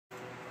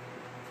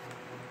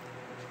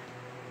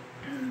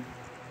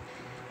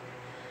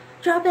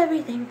Drop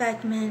everything,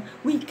 Beckman.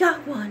 We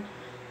got one.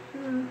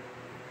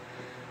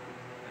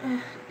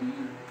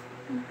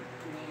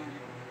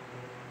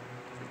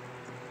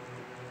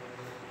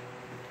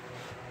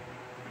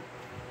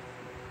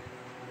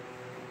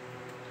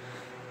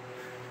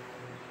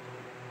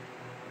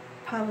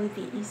 Probably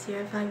be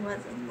easier if I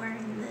wasn't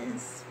wearing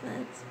this,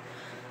 but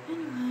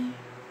anyway.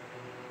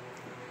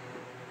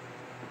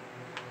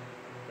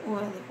 Or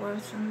the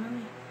words from the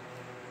movie.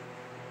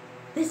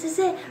 This is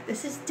it.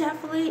 This is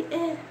definitely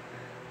it.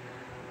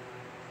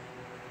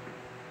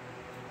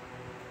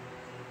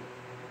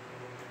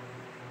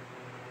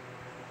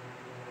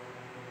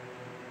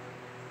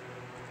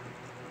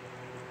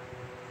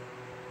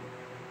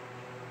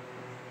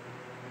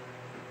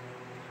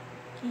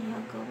 Can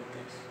y'all go with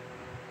this?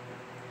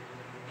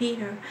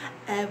 Peter,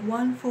 at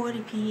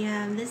 1:40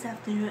 p.m. this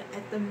afternoon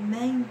at the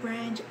main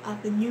branch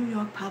of the New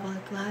York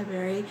Public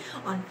Library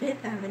on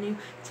 5th Avenue,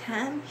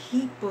 10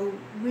 people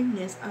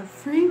witnessed a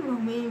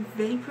free-roaming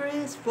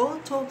vaporous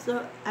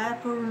full-torso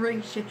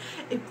apparition.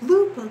 It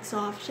blew books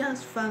off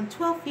shelves from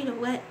 20 feet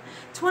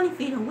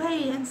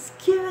away and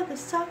scared the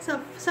socks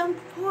off some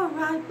poor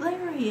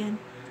librarian.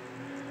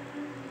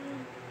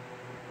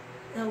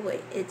 Oh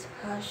wait, it's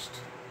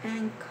hushed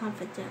and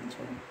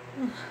confidential.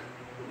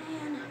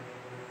 Man,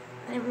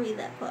 I didn't read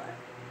that part.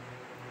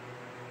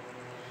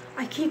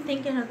 I keep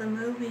thinking of the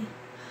movie.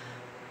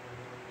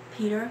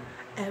 Peter,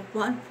 at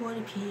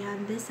 1:40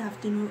 p.m. this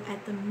afternoon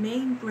at the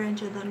main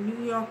branch of the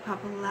New York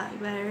Public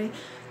Library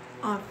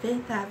on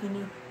 5th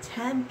Avenue,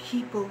 10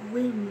 people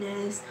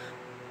witnessed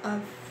a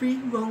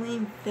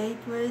free-rolling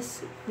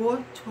vaporous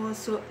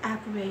vortorso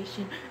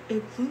apparition.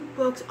 It blew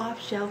books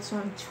off shelves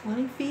from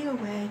 20 feet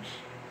away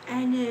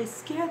and it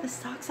scared the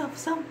socks off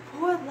some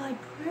poor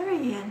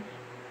librarian.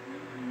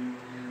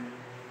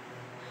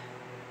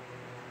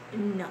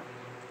 No.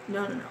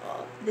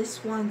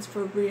 This one's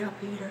for real,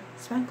 Peter.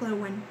 Sprinkler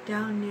went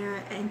down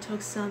there and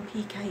took some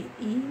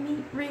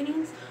PKE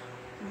readings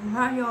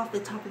right off the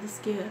top of the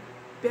scale.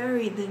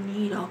 Buried the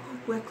needle.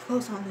 We're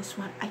close on this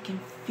one. I can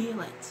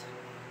feel it.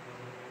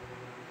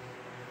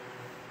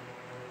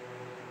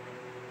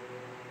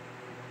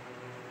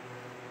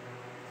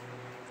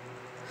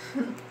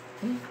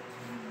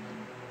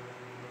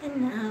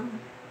 And now,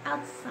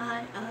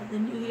 outside of the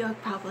New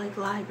York Public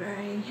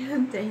Library,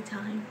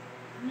 daytime.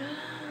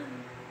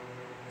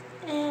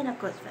 And of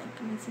course,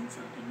 Beckman's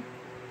insulting.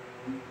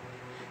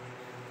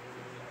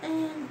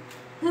 And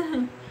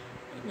you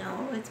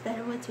know, it's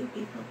better with two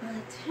people,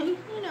 but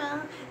you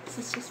know, this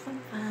is just for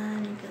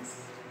fun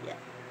because, yeah.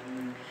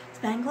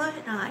 Spangler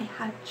and I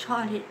have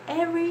charted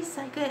every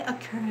psychic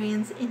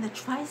occurrence in the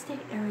tri-state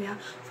area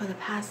for the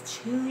past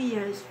 2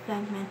 years,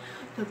 Beckman.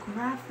 The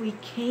graph we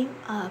came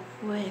up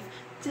with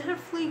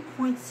definitely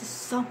points to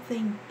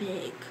something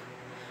big.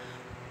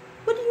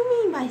 What do you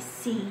mean by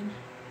seen?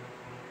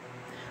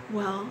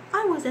 Well,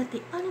 I was at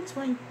the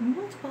unexplained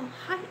multiple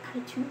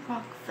high-altitude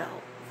rock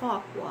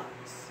fog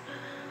walks.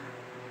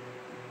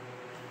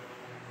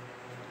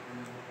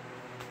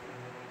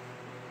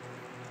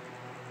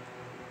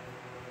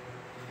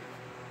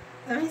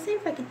 Let me see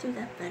if I can do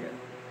that better.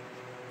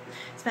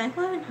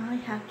 Spangler and I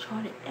have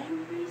charted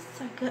every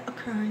psychic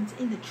occurrence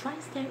in the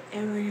tri-state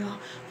area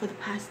for the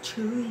past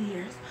 2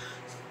 years.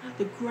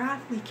 The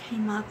graph we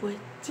came up with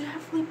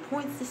definitely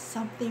points to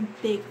something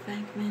big,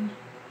 Beckman.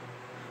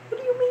 What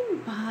do you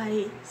mean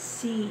by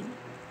seen?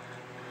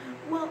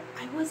 Well,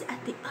 I was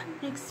at the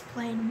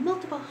unexplained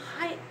multiple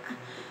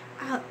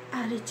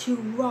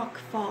high-altitude rock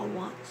fall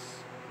once.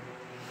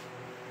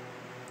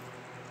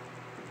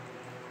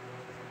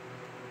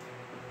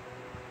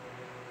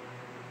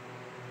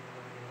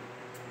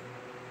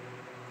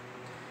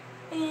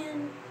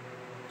 And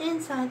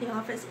inside the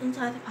office,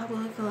 inside the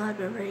public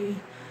library,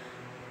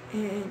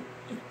 and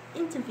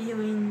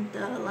interviewing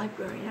the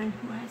librarian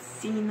who has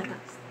seen the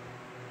ghost.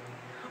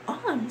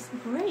 Oh, it's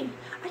great.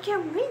 I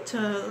can't wait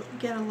to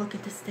get a look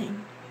at this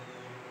thing.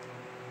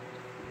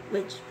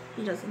 Which,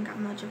 he doesn't got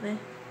much of it.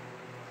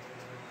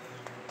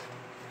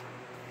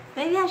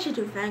 Maybe I should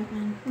do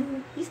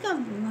Beckman. He's got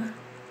more.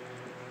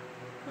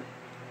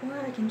 Or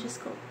I can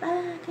just go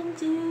back and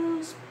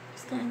do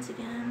Stantz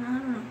again. I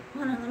don't know.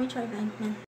 Hold on, let me try Beckman.